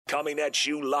Coming at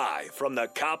you live from the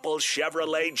Coppel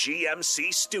Chevrolet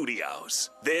GMC studios.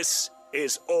 This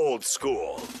is Old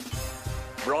School.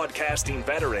 Broadcasting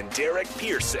veteran Derek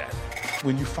Pearson.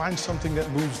 When you find something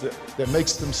that moves that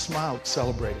makes them smile,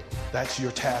 celebrate it. That's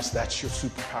your task. That's your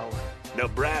superpower.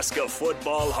 Nebraska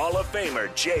Football Hall of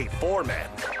Famer Jay Foreman.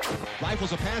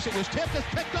 Rifles a pass. It was tipped. It's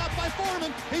picked off by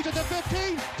Foreman. He's at the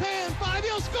 15, 10, 5.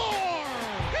 He'll score!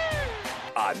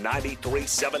 On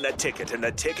 93.7 The Ticket and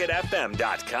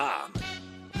theticketfm.com.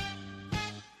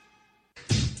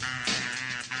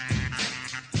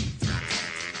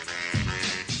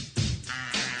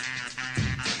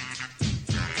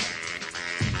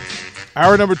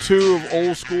 Hour number 2 of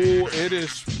Old School. It is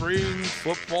spring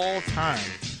football time.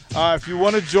 If you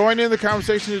want to join in the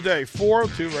conversation today,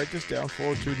 402, write this down,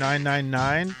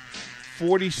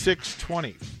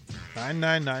 402-999-4620.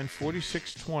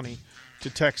 999-4620 to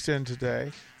text in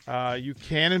today. You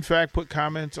can, in fact, put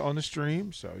comments on the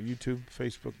stream. So YouTube,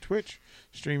 Facebook, Twitch,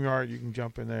 StreamYard, you can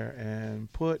jump in there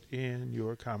and put in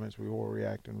your comments. We will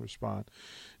react and respond.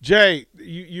 Jay,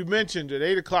 you mentioned at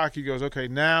 8 o'clock, he goes, okay,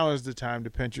 now is the time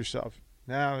to pinch yourself.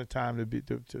 Now is the time to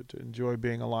enjoy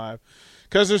being alive.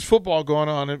 Because there's football going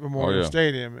on at Memorial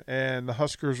Stadium, and the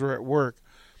Huskers are at work.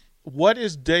 What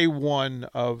is day one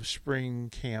of spring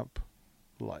camp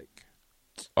like?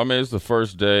 I mean, it's the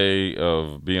first day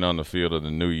of being on the field of the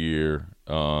new year.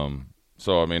 So,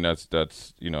 I mean, that's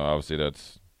obviously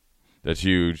that's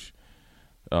huge.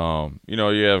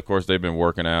 Of course, they've been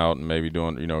working out and maybe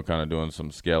doing, kind of doing some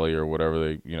skelly or whatever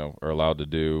they, are allowed to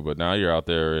do. But now you're out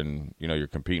there and, you're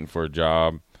competing for a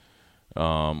job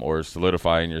or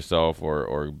solidifying yourself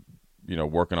or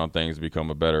working on things to become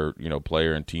a better,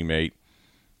 player and teammate.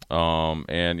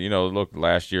 Look,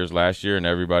 last year's last year and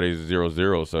everybody's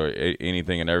 0-0. So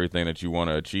anything and everything that you want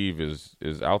to achieve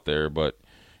is out there. But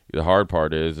the hard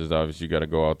part is obviously you got to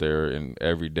go out there and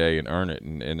every day and earn it.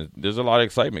 And there's a lot of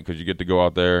excitement because you get to go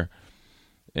out there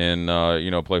and,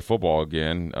 play football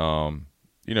again.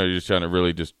 You're just trying to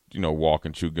really just, walk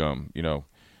and chew gum, you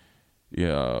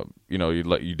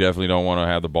definitely don't want to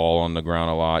have the ball on the ground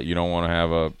a lot. You don't want to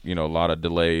have a lot of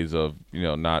delays of,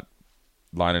 not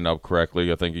lining up correctly.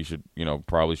 I think you should,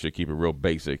 probably should keep it real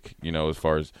basic, as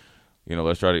far as,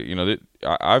 let's try to,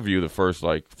 I view the first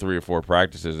like 3 or 4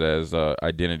 practices as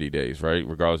identity days, right?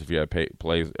 Regardless if you have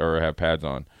plays or have pads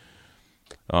on.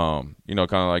 Kind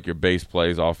of like your base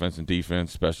plays, offense and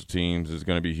defense, special teams is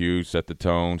going to be huge. Set the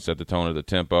tone of the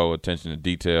tempo, attention to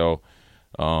detail.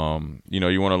 You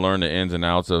want to learn the ins and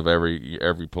outs of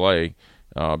every play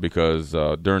because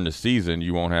during the season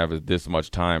you won't have this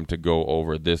much time to go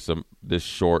over this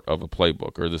short of a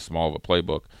playbook or this small of a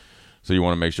playbook. So you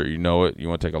want to make sure you know it. You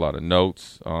want to take a lot of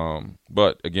notes.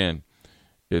 But again,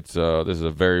 this is a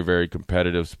very, very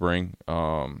competitive spring.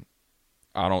 I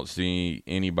don't see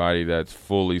anybody that's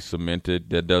fully cemented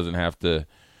that doesn't have to.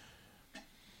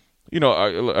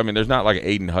 There's not like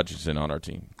Aiden Hutchinson on our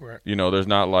team. Right. There's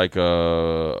not like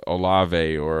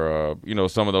Olave or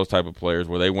some of those type of players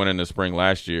where they went in the spring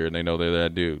last year and they know they're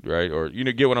that dude, right? Or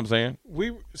get what I'm saying?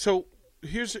 So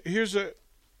here's a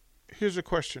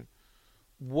question.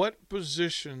 What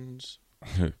positions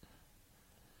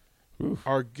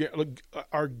are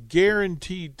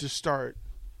guaranteed to start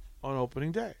on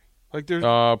opening day? Like there's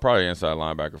probably inside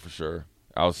linebacker for sure,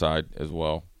 outside as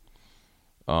well.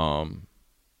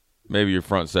 Maybe your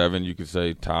front 7, you could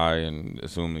say Ty and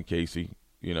assuming Casey.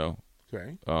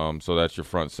 Okay. So that's your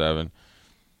front 7.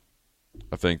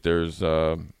 I think there's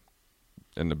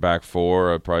in the back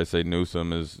 4, I'd probably say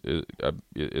Newsome is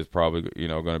probably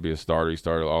going to be a starter. He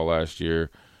started all last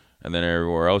year, and then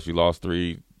everywhere else you lost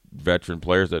 3 veteran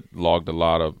players that logged a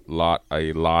lot of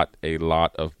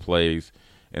plays,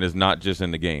 and it's not just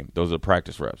in the game. Those are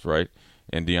practice reps, right?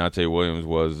 And Deontay Williams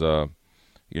was a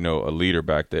leader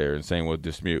back there, and same with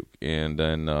Dismuke, and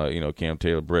then Cam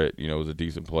Taylor-Britt was a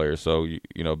decent player. So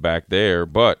back there,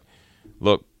 but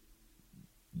look,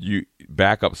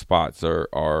 backup spots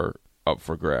are up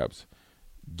for grabs.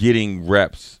 Getting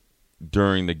reps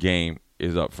during the game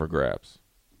is up for grabs.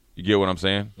 You get what I'm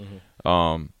saying?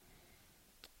 Mm-hmm.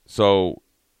 So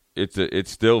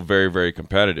it's still very, very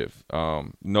competitive.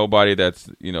 Nobody that's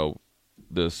the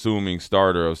assuming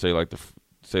starter of just take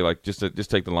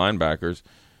the linebackers.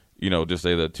 Just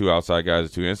say the 2 outside guys,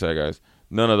 the 2 inside guys.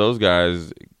 None of those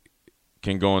guys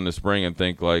can go in the spring and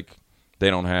think like they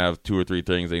don't have 2 or 3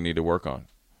 things they need to work on.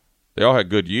 They all had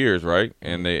good years, right?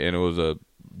 And it was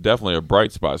definitely a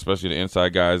bright spot, especially the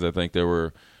inside guys. I think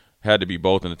had to be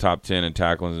both in the top 10 in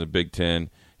tackling in the Big Ten.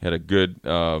 Had a good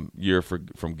year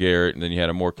from Garrett, and then you had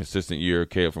a more consistent year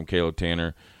from Caleb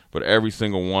Tanner. but every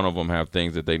single one of them have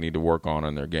things that they need to work on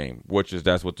in their game,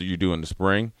 that's what you do in the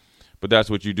spring, but that's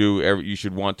what you do you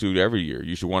should want to every year.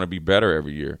 You should want to be better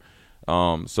every year.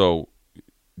 So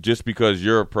just because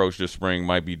your approach to spring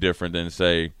might be different than,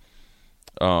 say,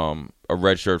 a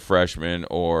redshirt freshman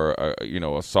or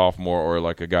a sophomore, or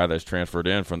like a guy that's transferred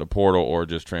in from the portal or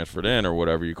just transferred in or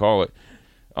whatever you call it,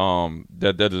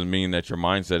 that doesn't mean that your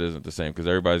mindset isn't the same, because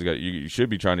everybody's got you should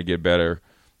be trying to get better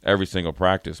every single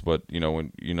practice. But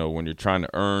when you're trying to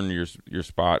earn your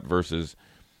spot versus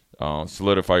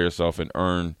solidify yourself and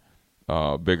earn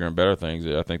bigger and better things,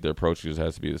 I think the approach just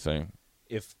has to be the same.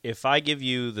 If I give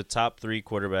you the top 3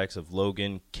 quarterbacks of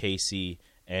Logan, Casey,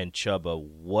 and Chubba,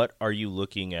 what are you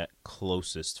looking at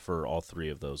closest for all 3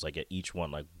 of those? Like at each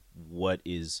one, like what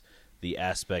is the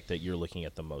aspect that you're looking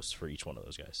at the most for each one of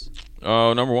those guys?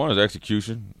 Number one is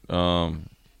execution. I'm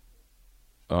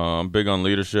big on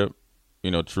leadership.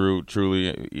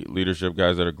 Truly leadership,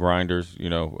 guys that are grinders.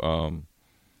 Being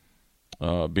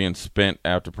spent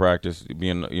after practice,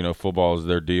 football is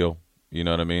their deal. You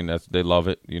know what I mean? They love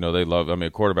it. A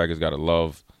quarterback has got to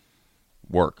love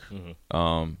work.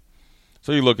 Mm-hmm.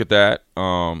 So you look at that,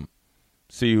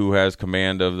 see who has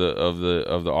command of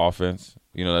the offense.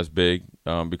 That's big,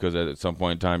 because at some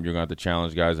point in time you're going to have to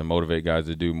challenge guys and motivate guys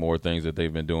to do more things that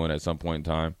they've been doing at some point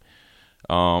in time.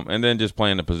 And then just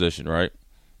playing the position, right?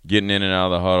 Getting in and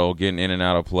out of the huddle, getting in and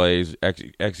out of plays,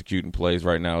 executing plays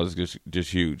right now is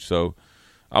just huge. So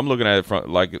I'm looking at it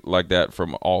from like that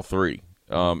from all 3.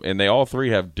 And they all 3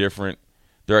 have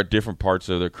they're at different parts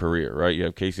of their career, right? You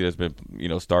have Casey that's been,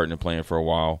 starting and playing for a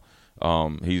while.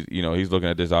 He's looking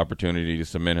at this opportunity to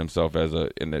cement himself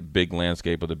in the big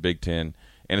landscape of the Big Ten,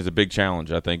 and it's a big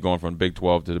challenge. I think going from Big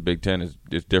 12 to the Big Ten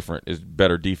is different. It's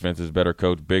better defenses, better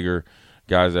coach, bigger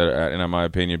guys that are, in my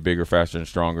opinion, bigger, faster, and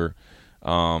stronger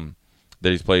that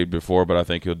he's played before. But I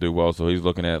think he'll do well. So he's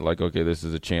looking at like, okay, this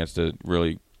is a chance to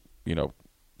really,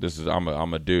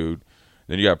 I'm a dude.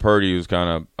 Then you got Purdy, who's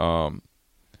kind of,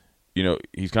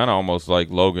 he's kind of almost like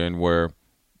Logan, where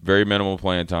very minimal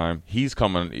playing time. He's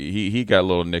coming. He got a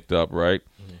little nicked up, right?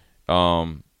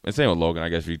 Mm-hmm. And same with Logan, I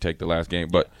guess, if you take the last game.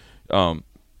 But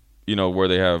where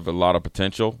they have a lot of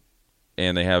potential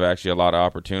and they have actually a lot of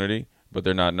opportunity, but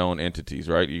they're not known entities,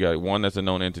 right? You got one that's a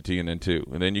known entity, and then 2,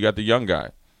 and then you got the young guy,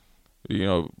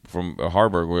 from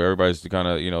Harburg, where everybody's kind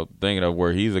of thinking of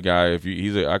where he's a guy.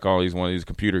 I call he's one of these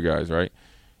computer guys, right?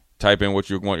 Type in what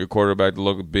you want your quarterback to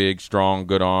look: big, strong,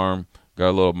 good arm, got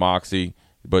a little moxie,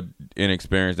 but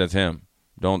inexperienced. That's him.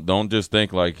 Don't just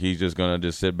think like he's just gonna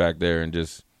just sit back there and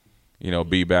just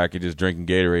be back and just drinking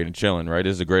Gatorade and chilling, right?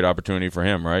 This is a great opportunity for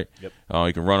him, right? Yep.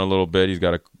 He can run a little bit. He's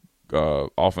got a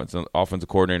offensive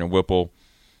coordinator in Whipple.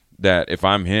 That if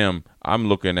I'm him, I'm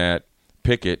looking at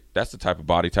Pickett. That's the type of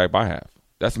body type I have.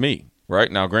 That's me,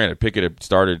 right? Now, granted, Pickett had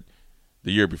started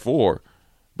the year before,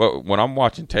 but when I'm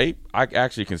watching tape, I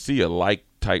actually can see a like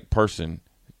type person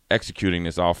executing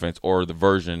this offense, or the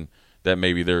version that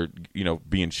maybe they're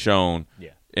being shown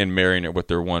and marrying it with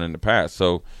their one in the past.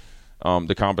 So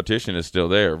the competition is still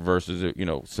there versus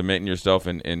cementing yourself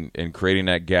and creating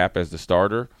that gap as the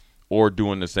starter, or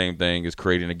doing the same thing as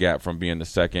creating a gap from being the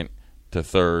second to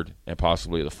third and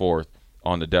possibly the fourth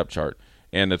on the depth chart.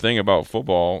 And the thing about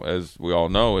football, as we all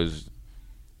know, is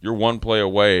you're one play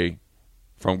away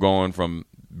from going from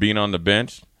being on the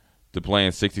bench to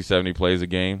playing 60, 70 plays a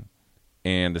game,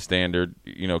 and the standard,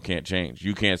 can't change.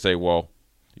 You can't say, well,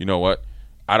 you know what,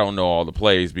 I don't know all the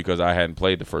plays because I hadn't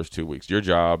played the first 2 weeks. Your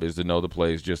job is to know the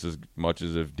plays just as much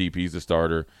as if DP's the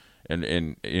starter and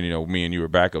me and you are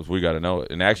backups. We got to know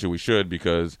it. And actually we should,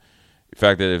 because the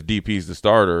fact that if DP's the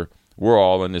starter, we're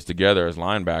all in this together as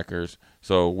linebackers,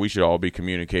 so we should all be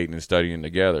communicating and studying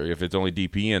together. If it's only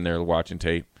DP in there watching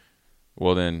tape,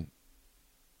 well, then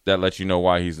that lets you know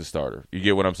why he's the starter. You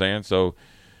get what I'm saying? So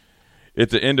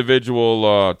it's an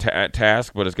individual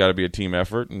task, but it's got to be a team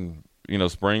effort. And,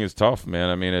 spring is tough, man.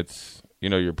 I mean, it's,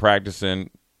 you're practicing.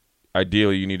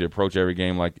 Ideally, you need to approach every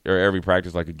game or every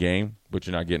practice like a game, but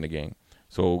you're not getting a game.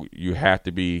 So you have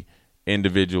to be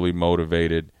individually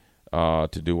motivated to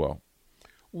do well.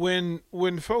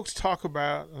 When folks talk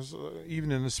about,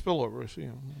 even in the spillovers,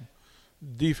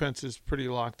 defense is pretty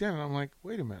locked in, and I'm like,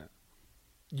 wait a minute.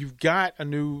 You've got a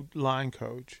new line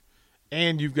coach,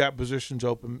 and you've got positions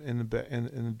open in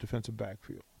the defensive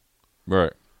backfield.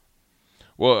 Right.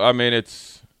 Well, I mean,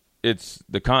 it's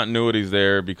the continuity's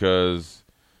there because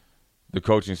the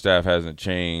coaching staff hasn't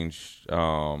changed.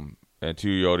 And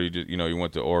Tuioti, he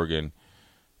went to Oregon,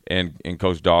 and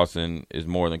Coach Dawson is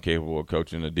more than capable of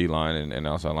coaching the D-line and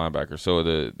outside linebacker.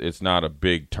 So it's not a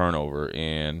big turnover,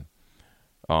 and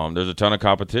there's a ton of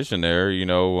competition there.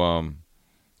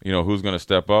 who's going to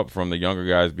step up from the younger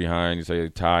guys behind, you say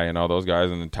Ty and all those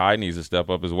guys, and then Ty needs to step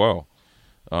up as well.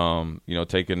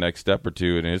 Take a next step or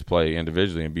two in his play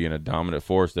individually and being a dominant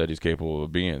force that he's capable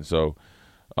of being. So,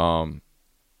 so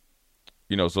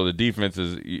the defense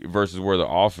is versus where the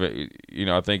offense,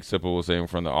 I think Sipple was saying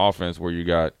from the offense where you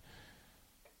got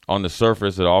on the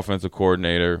surface an offensive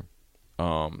coordinator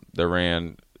that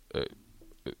ran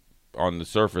on the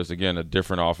surface, again, a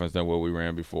different offense than what we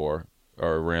ran before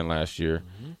or ran last year.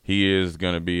 Mm-hmm. He is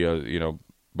going to be,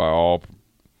 by all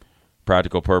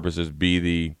practical purposes, be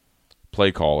the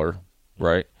play caller,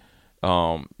 right?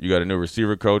 You got a new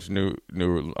receiver coach, new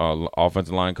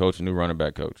offensive line coach, a new running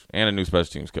back coach, and a new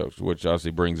special teams coach, which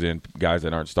obviously brings in guys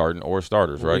that aren't starting or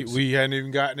starters, right? We hadn't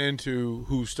even gotten into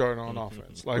who's starting on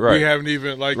offense. Like right. We haven't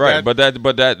even like right. that.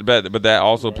 But that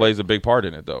also plays a big part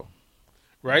in it, though.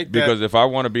 Right. Because if I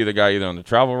want to be the guy either on the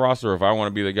travel roster or if I want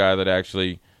to be the guy that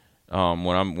actually,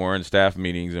 when we're in staff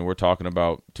meetings and we're talking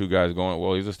about two guys going,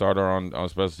 well, he's a starter on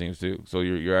special teams too, so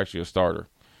you're actually a starter.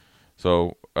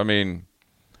 So I mean,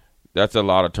 that's a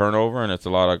lot of turnover and it's a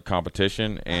lot of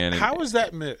competition. And how is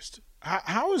that missed?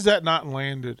 How is that not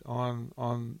landed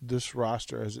on this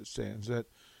roster as it stands? That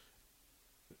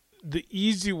the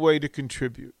easy way to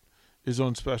contribute is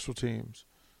on special teams.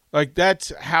 Like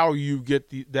that's how you get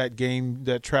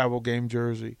that travel game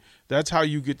jersey. That's how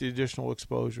you get the additional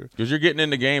exposure. Because you're getting in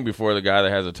the game before the guy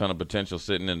that has a ton of potential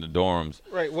sitting in the dorms.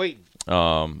 Right. Wait.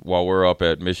 While we're up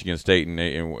at Michigan State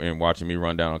and watching me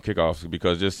run down on kickoffs,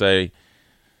 because just say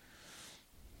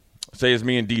it's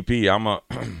me and DP.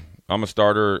 I'm a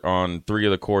starter on 3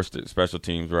 of the core special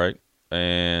teams, right?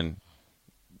 And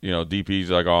DP's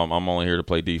like, oh, I'm only here to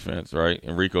play defense, right?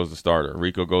 And Rico's the starter.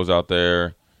 Rico goes out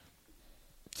there.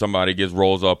 Somebody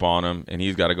rolls up on him, and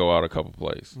he's got to go out a couple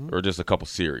plays or just a couple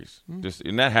series.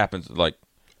 And that happens like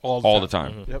all the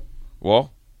time. Mm-hmm. Yep.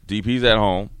 Well, DP's at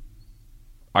home.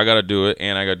 I got to do it,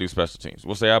 and I got to do special teams.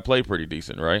 We'll say I play pretty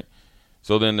decent, right?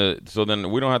 So then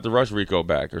we don't have to rush Rico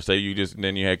back, or say you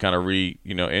had kind of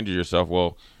injure yourself.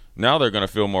 Well, now they're going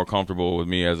to feel more comfortable with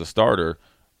me as a starter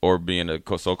or being a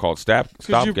so-called stopgap.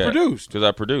 Because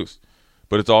I produced.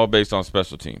 But it's all based on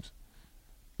special teams.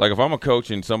 Like if I'm a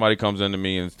coach and somebody comes into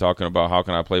me and is talking about how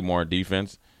can I play more in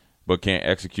defense but can't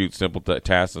execute simple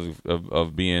tasks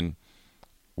of being,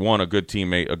 one, a good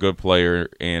teammate, a good player,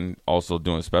 and also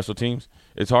doing special teams,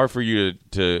 it's hard for you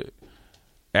to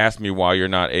ask me why you're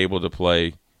not able to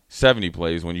play 70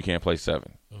 plays when you can't play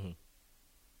 7. Mm-hmm.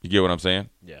 You get what I'm saying?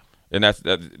 Yeah. And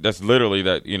that's literally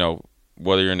that,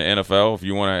 whether you're in the NFL, if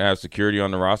you want to have security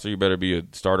on the roster, you better be a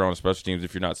starter on special teams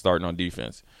if you're not starting on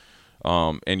defense.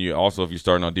 And you also, if you're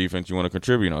starting on defense, you want to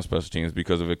contribute on special teams,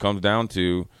 because if it comes down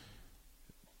to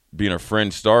being a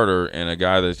fringe starter and a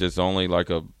guy that's just only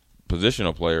like a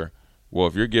positional player, well,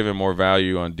 if you're giving more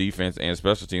value on defense and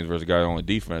special teams versus a guy only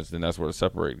defense, then that's where the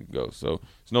separating goes. So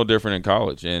it's no different in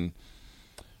college. And,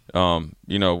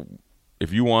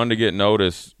 if you wanted to get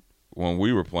noticed when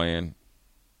we were playing,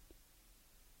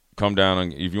 come down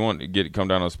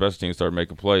on special teams, start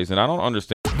making plays. And I don't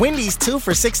understand. Wendy's 2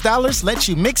 for $6 lets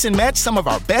you mix and match some of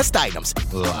our best items,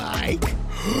 like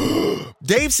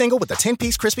Dave Single with a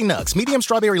 10-piece crispy nugs, medium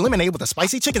strawberry lemonade with a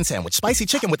spicy chicken sandwich, spicy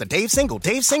chicken with a Dave Single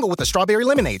with a strawberry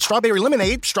lemonade, strawberry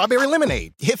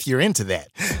lemonade, if you're into that.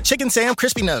 Chicken Sam,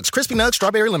 crispy nugs,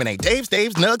 strawberry lemonade, Dave's,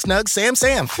 nugs,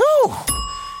 Sam. Whew.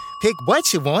 Pick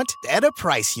what you want at a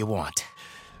price you want.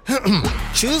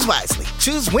 Choose wisely.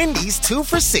 Choose Wendy's 2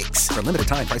 for $6. For limited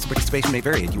time, price and participation may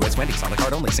vary at U.S. Wendy's. On the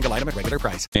card only. Single item at regular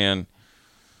price. And,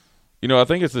 I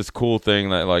think it's this cool thing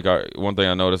that, like, one thing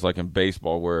I noticed, like in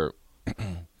baseball, where,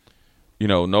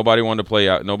 nobody wants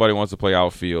to play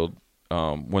outfield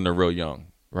when they're real young,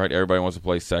 right? Everybody wants to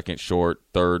play second, short,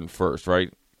 third, and first,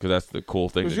 right? Because that's the cool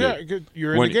thing to do.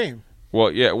 You're in the game. Well,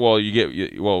 yeah. Well,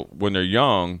 when they're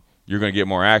young, you're going to get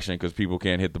more action because people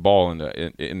can't hit the ball in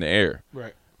the air.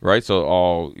 Right. Right,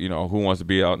 so who wants to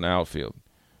be out in the outfield?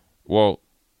 Well,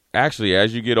 actually,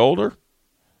 as you get older,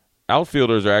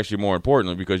 outfielders are actually more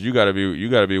important because you got to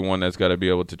be one that's got to be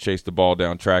able to chase the ball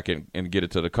down, track it, and get it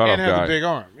to the cutoff guy. And have a big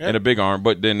arm. Yep. And a big arm,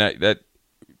 but then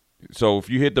so if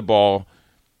you hit the ball,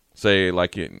 say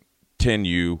like in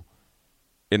 10U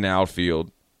in the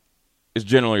outfield, it's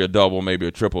generally a double, maybe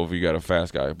a triple if you got a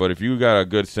fast guy. But if you got a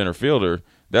good center fielder,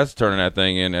 that's turning that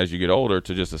thing in as you get older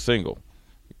to just a single.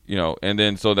 And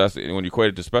then so that's when you equate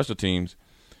it to special teams,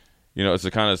 it's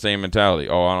the kind of the same mentality.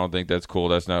 Oh, I don't think that's cool.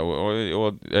 That's not.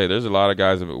 Well, hey, there's a lot of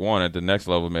guys that at the next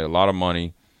level made a lot of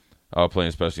money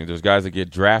playing special teams. There's guys that get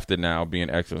drafted now being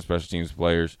excellent special teams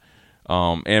players,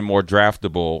 and more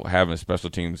draftable having special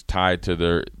teams tied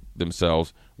to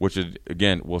themselves, which is,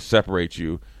 again, will separate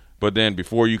you But then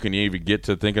before you can even get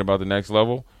to thinking about the next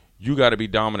level, you got to be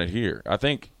dominant here. I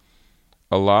think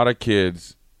a lot of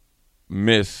kids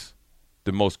miss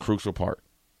the most crucial part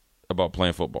about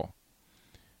playing football.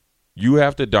 You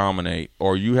have to dominate,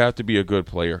 or you have to be a good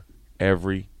player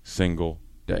every single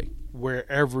day.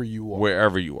 Wherever you are.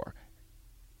 Wherever you are.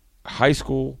 High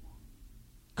school,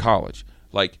 college.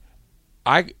 Like,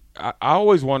 I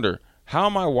always wonder, how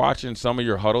am I watching some of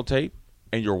your huddle tape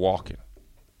and you're walking?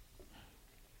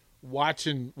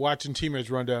 Watching teammates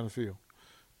run down the field.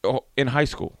 In high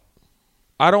school.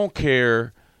 I don't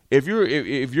care if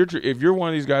you're one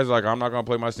of these guys like, I'm not going to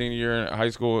play my senior year in high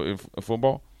school in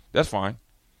football. That's fine,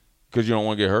 because you don't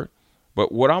want to get hurt.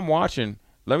 But what I'm watching,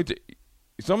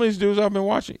 some of these dudes I've been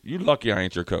watching, you lucky I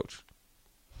ain't your coach.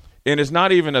 And it's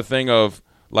not even a thing of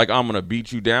like, I'm going to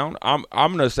beat you down. I'm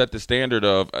going to set the standard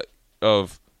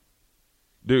of,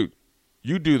 dude,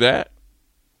 you do that,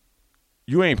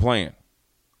 you ain't playing,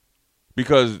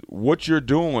 because what you're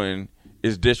doing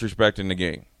is disrespecting the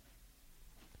game.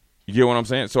 You get what I'm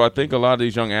saying? So I think a lot of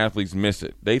these young athletes miss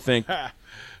it. They think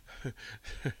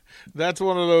that's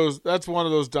one of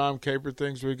those Dom Capers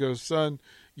things where he goes, son,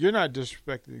 you're not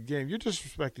disrespecting the game, you're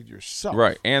disrespecting yourself.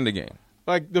 Right, and the game.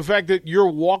 Like, the fact that you're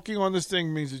walking on this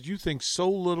thing means that you think so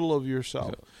little of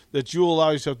yourself that you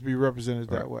allow yourself to be represented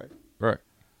that way. Right.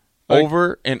 Like,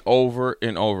 over and over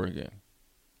and over again.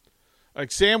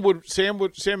 Like Sam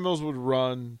Mills would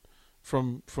run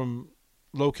from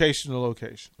location to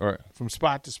location. Right. From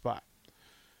spot to spot.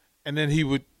 And then he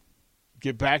would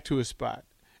get back to his spot.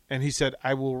 And he said,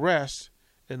 I will rest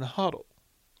in the huddle.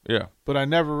 Yeah. But I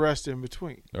never rest in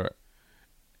between. All right.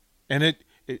 And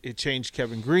it changed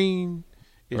Kevin Green.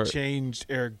 It changed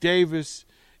Eric Davis.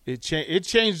 It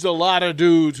changed a lot of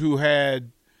dudes who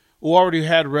already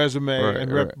had resume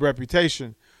and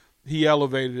reputation. He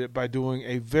elevated it by doing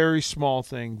a very small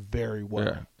thing very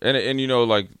well. Yeah. And you know,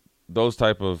 like those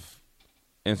type of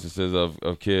instances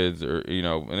of kids, or you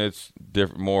know, and it's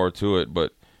different, more to it,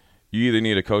 but you either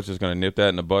need a coach that's going to nip that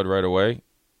in the bud right away,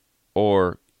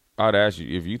 or I'd ask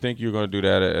you, if you think you're going to do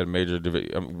that at a major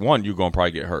division, one, you're going to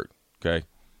probably get hurt. Okay.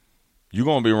 You're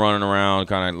going to be running around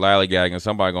kind of lollygagging, and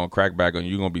somebody going to crack back on you.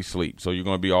 You're going to be asleep. So you're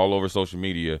going to be all over social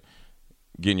media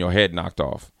getting your head knocked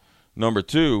off. Number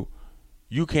two,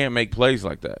 you can't make plays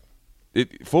like that.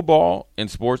 Football and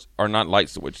sports are not light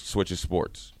switches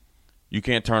sports. You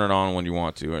can't turn it on when you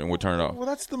want to, and we'll turn it off. Well,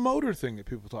 that's the motor thing that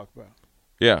people talk about.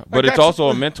 Yeah, but it's also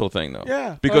a mental thing, though.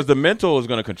 Yeah. Because the mental is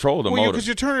going to control the motor. Because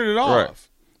you're turning it off. Right.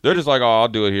 They're just like, oh, I'll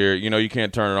do it here. You know, you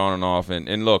can't turn it on and off.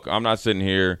 And look, I'm not sitting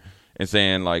here and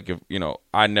saying, like, if you know,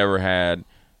 I never had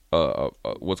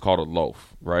what's called a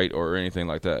loaf, right, or anything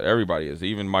like that. Everybody is.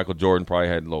 Even Michael Jordan probably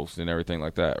had loafs and everything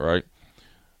like that, right?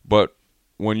 But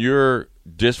when you're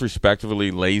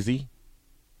disrespectfully lazy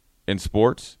in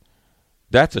sports,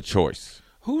 that's a choice.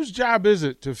 Whose job is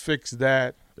it to fix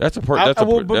that?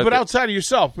 But outside of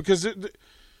yourself, because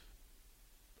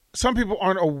some people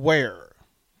aren't aware.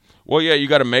 Well, yeah, you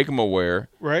got to make them aware.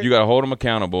 Right. You got to hold them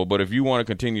accountable. But if you want to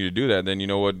continue to do that, then you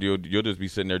know what? You'll just be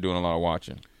sitting there doing a lot of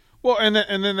watching. Well, and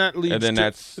then that leads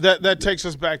that takes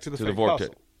us back to the fake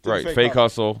hustle. Right, fake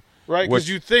hustle. Right, because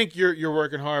you think you're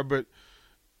working hard, but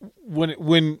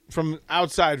when from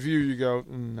outside view you go,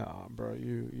 nah, bro,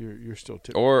 you're still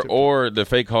tipping. Or the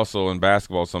fake hustle in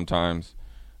basketball sometimes,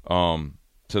 to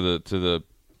the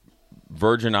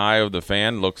virgin eye of the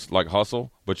fan looks like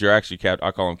hustle, but you're actually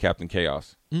I call him Captain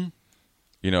Chaos. Mm.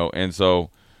 You know, and so.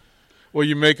 Well,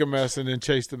 you make a mess and then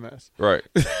chase the mess. Right,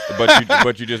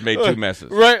 but you just made two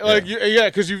messes. Right, like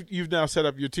because you've now set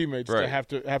up your teammates to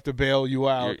have to bail you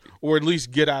out, or at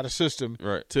least get out of system.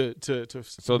 Right. To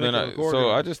so then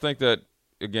I just think that,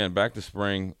 again, back to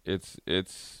spring. It's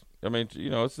I mean, you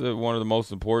know, it's one of the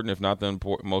most important, if not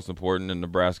the most important, in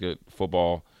Nebraska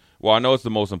football. Well, I know it's the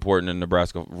most important in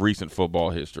Nebraska recent football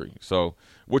history. So,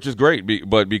 which is great,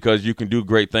 but because you can do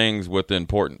great things with the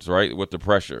importance, right, with the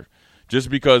pressure. Just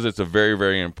because it's a very,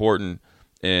 very important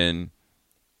in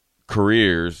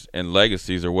careers and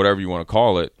legacies, or whatever you want to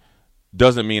call it,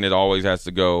 doesn't mean it always has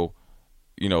to go,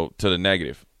 you know, to the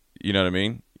negative. You know what I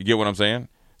mean? You get what I'm saying?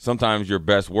 Sometimes your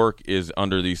best work is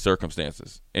under these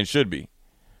circumstances, and should be.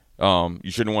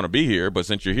 You shouldn't want to be here, but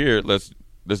since you're here, let's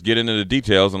get into the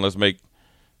details and let's make,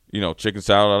 you know, chicken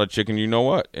salad out of chicken. You know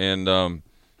what? And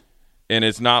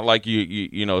it's not like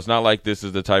you know, it's not like this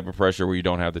is the type of pressure where you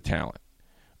don't have the talent.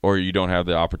 Or you don't have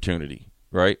the opportunity,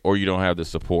 right? Or you don't have the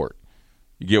support.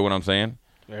 You get what I'm saying?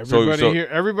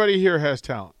 Everybody here has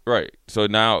talent, right? So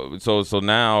now,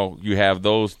 now you have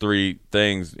those three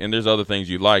things, and there's other things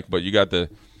you like, but you got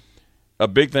a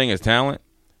big thing is talent.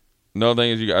 Another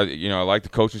thing is I like the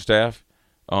coaching staff,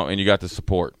 and you got the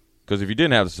support. Because if you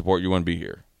didn't have the support, you wouldn't be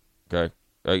here. Okay,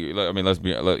 I mean,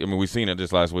 we've seen it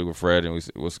this last week with Fred, and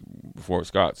it was before with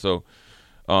Scott. So,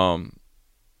 so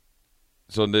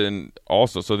then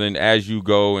as you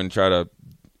go and try to,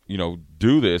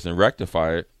 do this and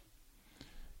rectify it,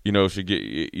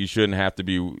 you shouldn't have to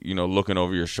be, looking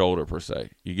over your shoulder per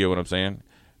se. You get what I'm saying?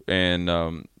 And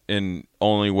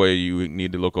only way you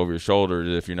need to look over your shoulder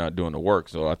is if you're not doing the work.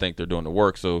 So I think they're doing the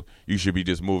work. So you should be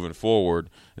just moving forward.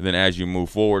 And then as you move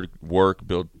forward, work,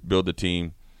 build the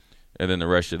team, and then the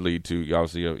rest should lead to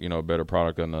obviously a better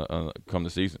product come the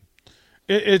season.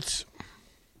 It's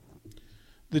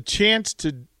the chance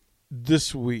to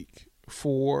this week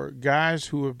for guys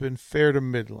who have been fair to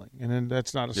middling, and then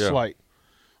that's not a slight.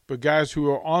 But guys who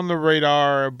are on the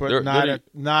radar, but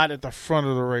not at the front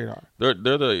of the radar. They're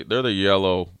the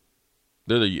yellow.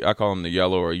 I call them the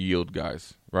yellow or yield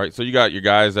guys, right? So you got your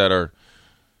guys that are,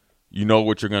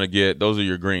 what you're going to get. Those are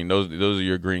your green. Those are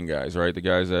your green guys, right? The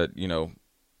guys that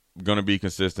going to be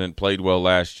consistent, played well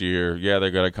last year. Yeah,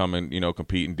 they're going to come and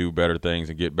compete and do better things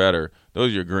and get better.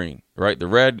 Those are your green, right? The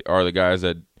red are the guys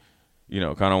that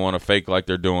kind of want to fake like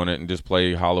they're doing it and just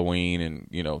play Halloween and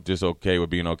just okay with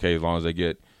being okay as long as they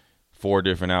get 4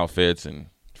 different outfits and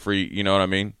free, you know what I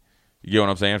mean? You get what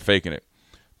I'm saying? Faking it.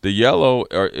 The yellow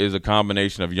is a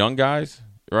combination of young guys,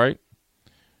 right?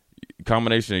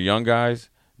 Combination of young guys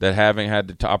that haven't had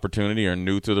the opportunity or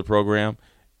new to the program,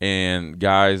 and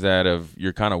guys that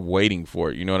you're kind of waiting for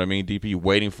it. You know what I mean? DP,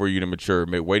 waiting for you to mature,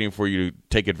 waiting for you to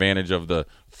take advantage of the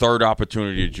third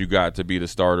opportunity that you got to be the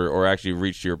starter or actually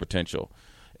reach your potential.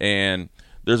 And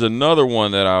there's another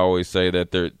one that I always say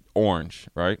that they're orange,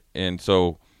 right? And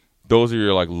so those are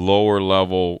your like lower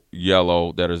level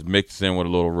yellow that is mixed in with a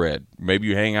little red. Maybe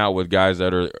you hang out with guys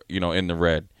that are, in the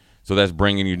red. So that's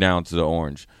bringing you down to the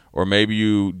orange. Or maybe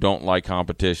you don't like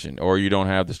competition or you don't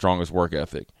have the strongest work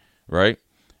ethic, right?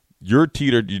 You're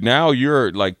teetered. Now you're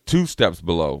like 2 steps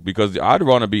below because I'd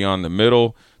want to be on the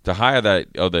middle to high of that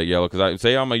yellow because I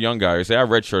say I'm a young guy. Or say I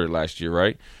redshirted last year,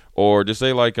 right? Or just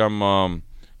say like I'm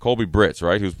Colby Britz,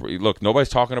 right? Look, nobody's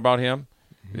talking about him.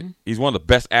 Mm-hmm. He's one of the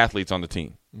best athletes on the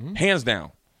team. Mm-hmm. Hands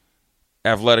down,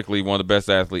 athletically, one of the best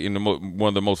athletes, one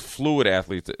of the most fluid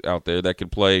athletes out there that can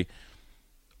play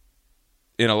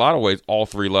in a lot of ways all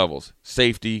 3 levels.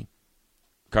 Safety,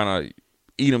 kind of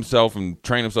eat himself and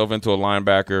train himself into a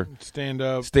linebacker. Stand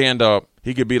up.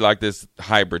 He could be like this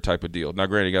hybrid type of deal. Now,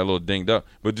 granted, he got a little dinged up,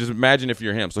 but just imagine if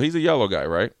you're him. So he's a yellow guy,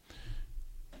 right?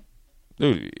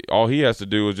 Dude, all he has to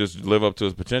do is just live up to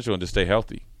his potential and just stay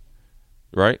healthy,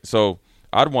 right? So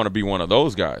I'd want to be one of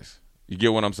those guys. You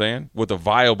get what I'm saying? With a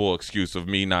viable excuse of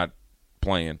me not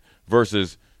playing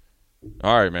versus,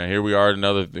 all right, man, here we are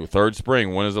another 3rd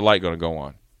spring. When is the light going to go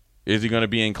on? Is he going to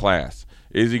be in class?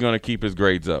 Is he going to keep his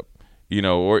grades up?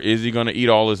 Or is he going to eat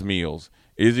all his meals?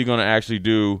 Is he going to actually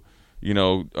do,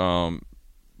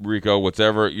 Rico,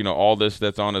 whatever, all this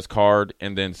that's on his card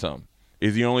and then some?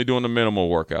 Is he only doing the minimal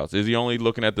workouts? Is he only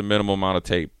looking at the minimal amount of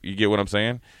tape? You get what I'm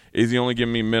saying? Is he only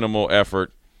giving me minimal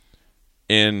effort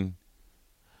in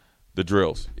the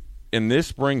drills? In this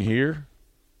spring here,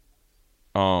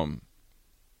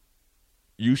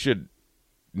 you should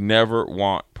never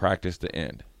want practice to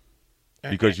end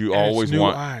because you always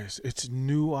want eyes. It's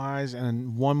new eyes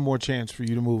and one more chance for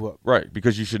you to move up. Right,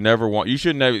 because you should never want. You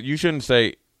shouldn't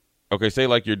say, okay, say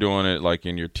like you're doing it like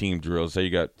in your team drills. Say you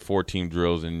got 4 team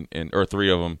drills or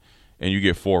 3 of them, and you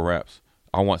get 4 reps.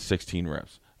 I want 16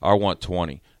 reps. I want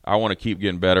 20. I want to keep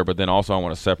getting better, but then also I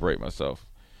want to separate myself.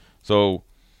 So,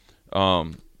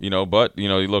 look,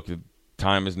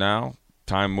 time is now.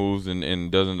 Time moves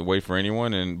and doesn't wait for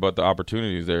anyone, but the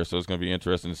opportunity is there. So it's going to be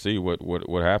interesting to see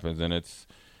what happens. And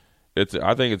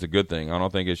I think it's a good thing. I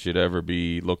don't think it should ever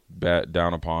be looked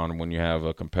down upon when you have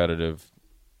a competitive,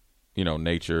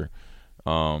 nature.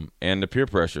 And the peer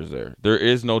pressure is there. There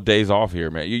is no days off here,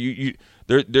 man.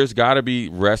 There's got to be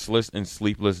restless and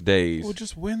sleepless days. Well,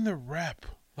 just win the rep.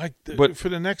 For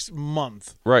the next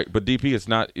month. Right, but DP, it's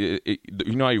not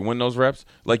you know how you win those reps?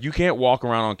 Like, you can't walk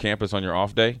around on campus on your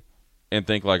off day and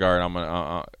think like, all right, I'm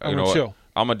gonna chill.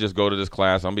 I'm gonna just go to this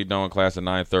class. I'm gonna be done with class at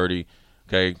 9:30.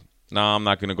 Okay, I'm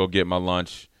not gonna go get my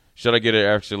lunch. Should I get an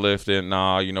extra lift in?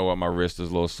 You know what, my wrist is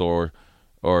a little sore,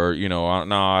 or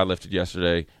I lifted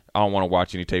yesterday. I don't want to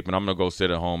watch any tape, and I'm gonna go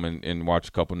sit at home and watch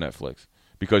a couple Netflix.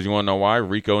 Because you want to know why?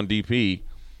 Rico and DP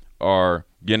are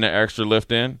getting an extra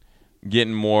lift in.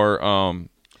 Getting more,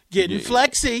 getting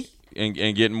flexy, and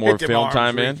getting more film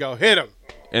time Rico. Hit him,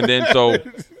 and then so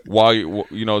while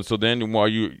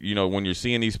when you're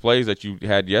seeing these plays that you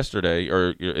had yesterday,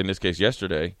 or in this case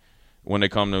yesterday, when they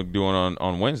come to doing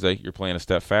on Wednesday, you're playing a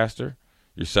step faster,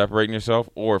 you're separating yourself,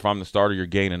 or if I'm the starter, you're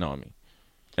gaining on me.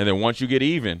 And then once you get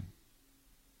even,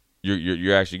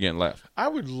 you're actually getting left. I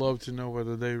would love to know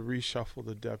whether they reshuffle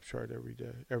the depth chart every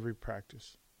day, every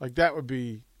practice. Like that would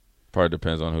be. Probably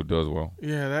depends on who does well.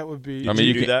 Yeah, that would be. I mean,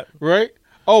 you do can, that. Right?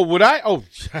 Oh, would I? Oh,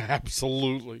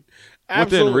 absolutely.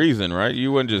 Within reason, right?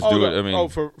 You wouldn't just do it. I mean,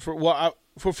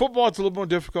 for football, it's a little more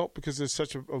difficult because there's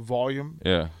such a volume.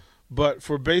 Yeah. But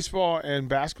for baseball and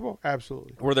basketball,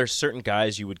 absolutely. Were there certain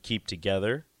guys you would keep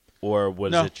together, or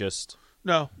was it just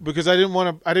no? Because I didn't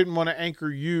want to anchor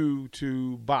you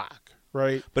to Bach,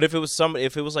 right? But if it was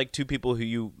like two people who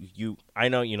you I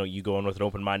know you go in with an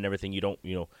open mind and everything. You don't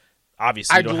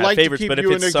obviously I'd don't like have favorites. to keep But if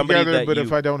you it's and Nick somebody together, that but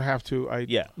if I don't have to,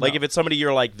 like if it's somebody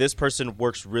you're like, this person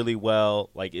works really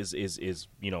well, like is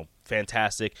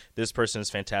fantastic. This person is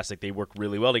fantastic. They work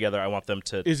really well together. I want them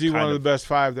to. Is he one of the best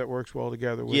 5 that works well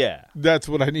together? Yeah, that's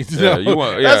what I need to know.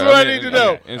 That's what I need to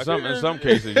know. In some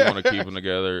cases, you want to keep them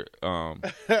together,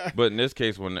 but in this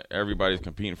case, when everybody's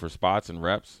competing for spots and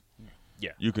reps,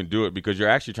 you can do it because you're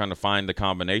actually trying to find the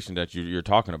combination that you're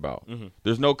talking about. Mm-hmm.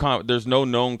 There's no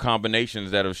known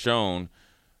combinations that have shown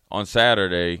on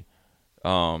Saturday,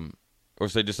 or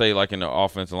say like in the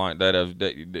offensive line that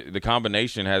the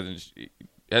combination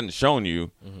hasn't shown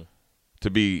you to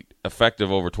be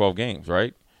effective over 12 games,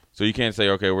 right? So you can't say,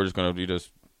 okay, we're just going to do this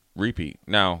repeat.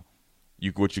 Now,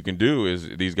 what you can do is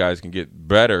these guys can get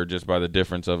better just by the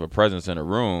difference of a presence in a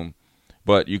room,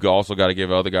 but you also got to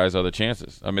give other guys other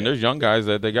chances. I mean, there's young guys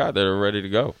that they got that are ready to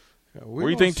go. Where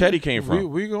do you think Teddy came from?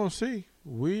 We're going to see.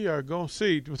 We are going to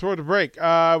see. Before the break, we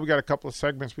got a couple of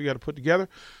segments we got to put together.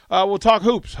 We'll talk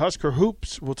hoops, Husker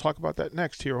hoops. We'll talk about that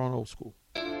next here on Old School.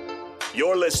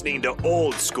 You're listening to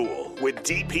Old School with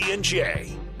DP and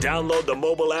J. Download the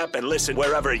mobile app and listen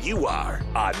wherever you are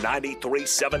on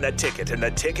 93.7 The Ticket and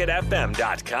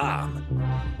theticketfm.com.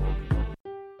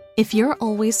 If you're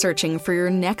always searching for your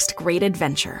next great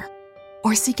adventure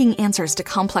or seeking answers to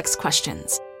complex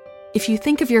questions, if you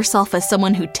think of yourself as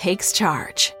someone who takes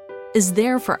charge, is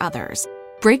there for others,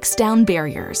 breaks down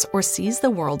barriers, or sees the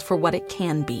world for what it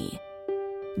can be,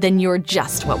 then you're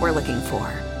just what we're looking for.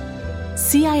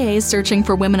 CIA is searching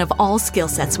for women of all skill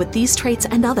sets with these traits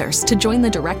and others to join the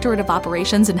Directorate of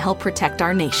Operations and help protect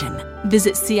our nation.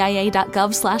 Visit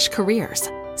cia.gov/careers.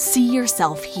 See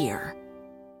yourself here.